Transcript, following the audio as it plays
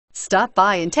Stop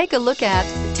by and take a look at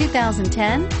the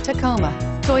 2010 Tacoma.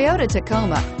 Toyota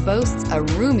Tacoma boasts a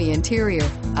roomy interior,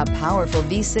 a powerful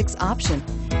V6 option,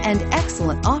 and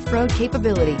excellent off-road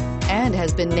capability, and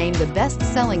has been named the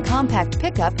best-selling compact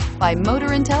pickup by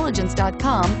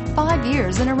MotorIntelligence.com 5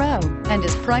 years in a row, and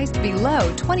is priced below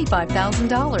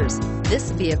 $25,000.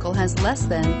 This vehicle has less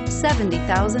than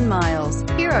 70,000 miles.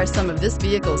 Here are some of this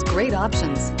vehicle's great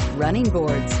options: running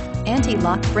boards,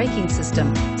 anti-lock braking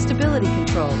system, stability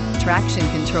control, traction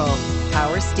control,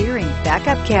 power steering,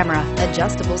 backup camera,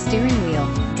 adjustable steering wheel,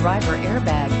 driver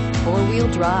airbag, four-wheel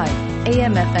drive,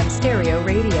 AM/FM stereo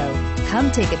radio.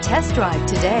 Come take a test drive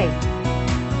today.